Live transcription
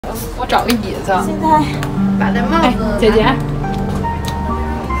我找个椅子。现在把那帽子，姐姐，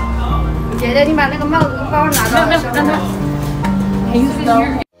姐姐，你把那个帽子跟包拿到。没有，让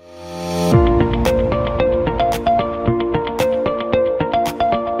他。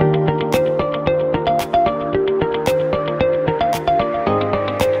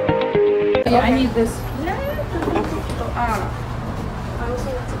Yeah, I need this.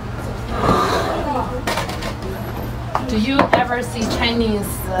 Do you ever see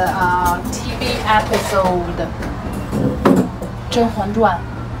Chinese TV episode《甄嬛传》？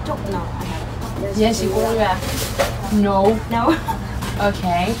 No. 延禧攻略 ？No. No.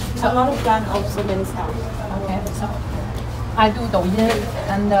 Okay. I'm not a fan of so many stuff. Okay. So I do Douyin,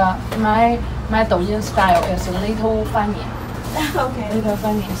 and my Douyin style is a little funny. Okay. Little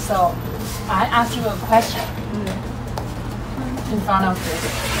funny. So I ask you a question in front of this.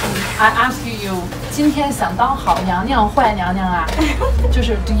 I ask you, 今天想当好娘娘、坏娘娘啊？就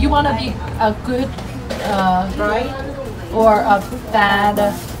是 Do you want to be a good bride or a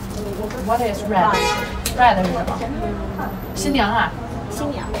bad? What is red? Red 是什么？新娘啊？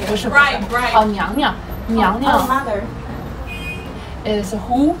新娘。不是 bride。哦，娘娘。娘娘 Mother is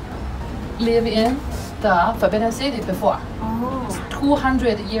who live in the Forbidden City before.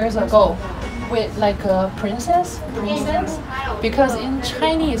 200 years ago. With like a princess, because in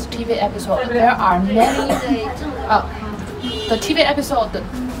Chinese TV episode there are many. The TV episode,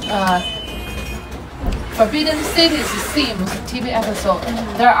 Forbidden Cities themes TV episode.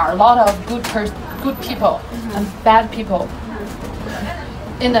 There are a lot of good people and bad people.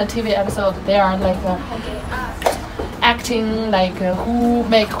 In the TV episode, they are like acting like who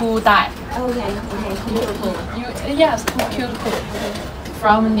make who die. Okay. Yes, cute.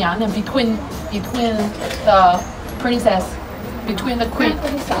 From 娘娘 between the princess, between the queen.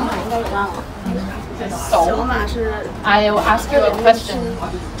 So I will ask you a question.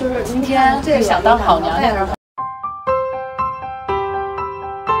 就是今天你想当好娘娘。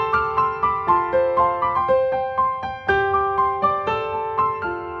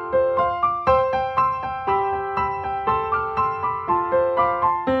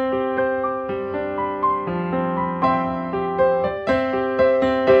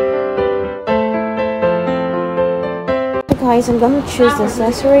Guys, I'm gonna choose the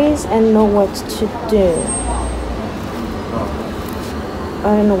accessories and know what to do.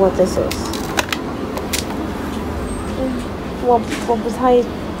 I don't know what this is. 我不太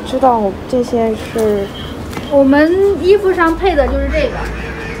知道这些是。我们衣服上配的就是这个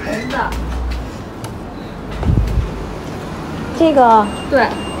红的。这个对，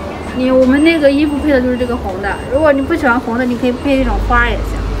我们那个衣服配的就是这个红的。如果你不喜欢红的，你可以配那种花也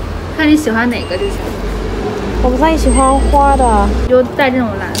行，看你喜欢哪个就行。我不太喜欢花的，就带这种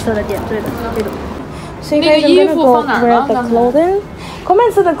蓝色的点缀的这种。So you guys are gonna go wear the clothing? Come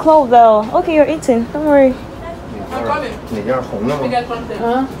into the clothes though. Okay, you're eating. Don't worry. 哪件红的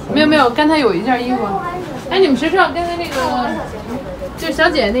吗？没有，刚才有一件衣服。哎，你们谁知道刚才那个就小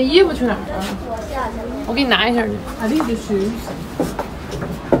姐姐那衣服去哪儿了？我给你拿一下去。I need the shoes.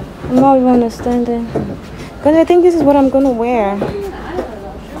 I'm not even understanding. Because I think this is what I'm gonna wear.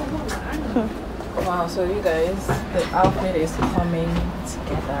 Wow, so you guys, the outfit is coming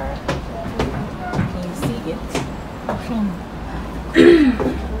together. Can you see it?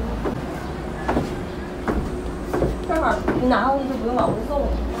 这会儿你拿回去就不用往回送了，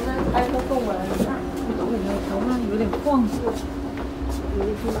挨车送过来。头上有点晃。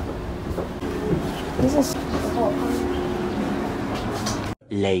This is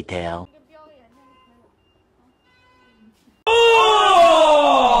later.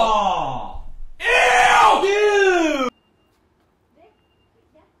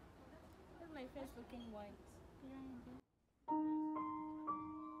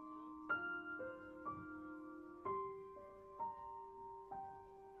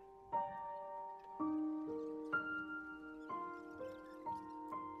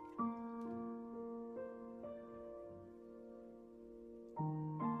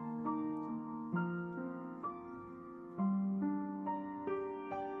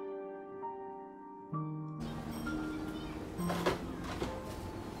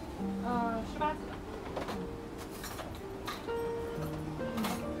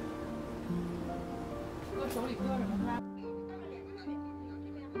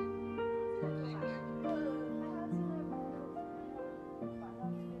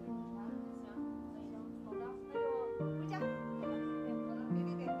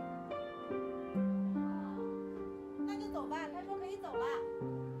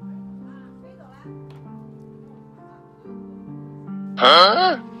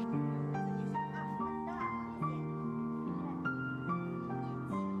 Huh?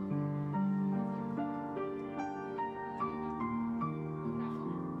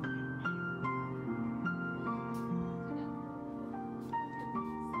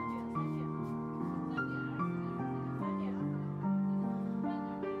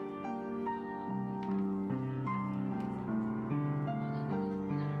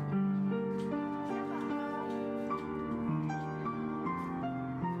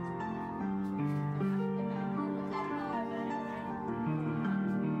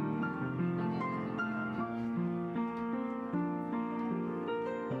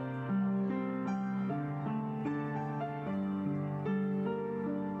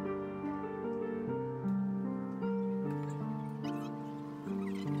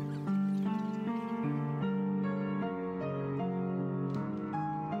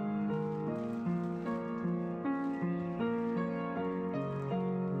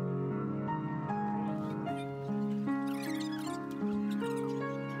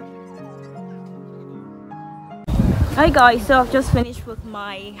 Hi guys, so I've just finished with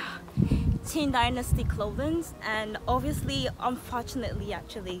my Teen Dynasty clothing, and obviously, unfortunately,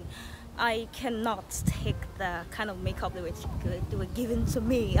 actually, I cannot take the kind of makeup they were giving to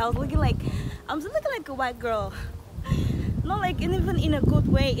me. I was looking like a white girl. Not like even in a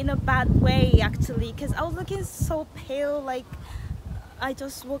good way, in a bad way actually, because I was looking so pale, like I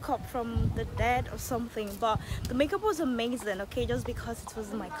just woke up from the dead or something. But the makeup was amazing, okay, just because it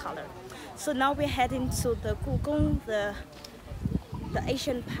wasn't my color. So now we're heading to the Gugong, the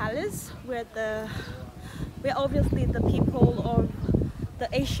Asian palace, where obviously the people of the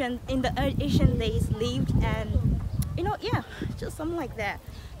Asian days lived, and you know, yeah, just something like that.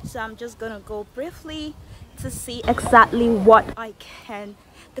 So I'm just gonna go briefly to see exactly what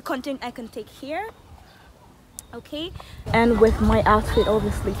the content I can take here, okay. And with my outfit,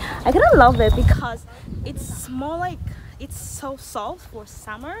 obviously I kind of love it because it's more like, it's so soft for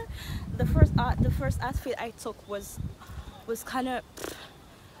summer. The first outfit I took was kind of,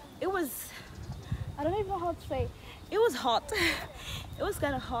 it was, I don't even know how to say, it was hot. It was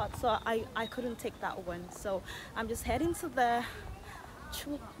kind of hot, so I couldn't take that one. So I'm just heading to the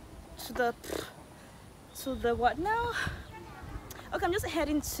what now? Okay, I'm just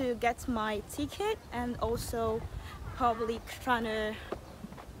heading to get my ticket, and also probably trying to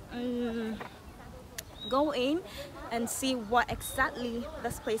go in and see what exactly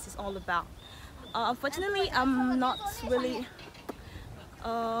this place is all about. Unfortunately, I'm not really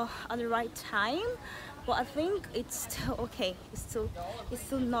on the right time, but I think it's still okay. It's still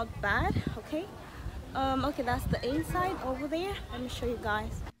not bad. Okay. Okay, that's the inside over there. Let me show you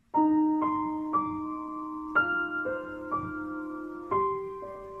guys.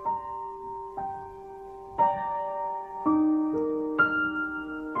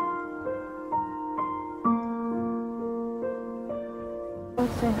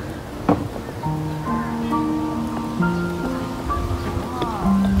 Okay.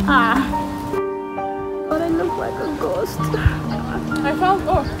 But I look like a ghost. I found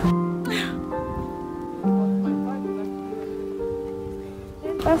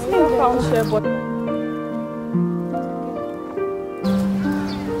That's me.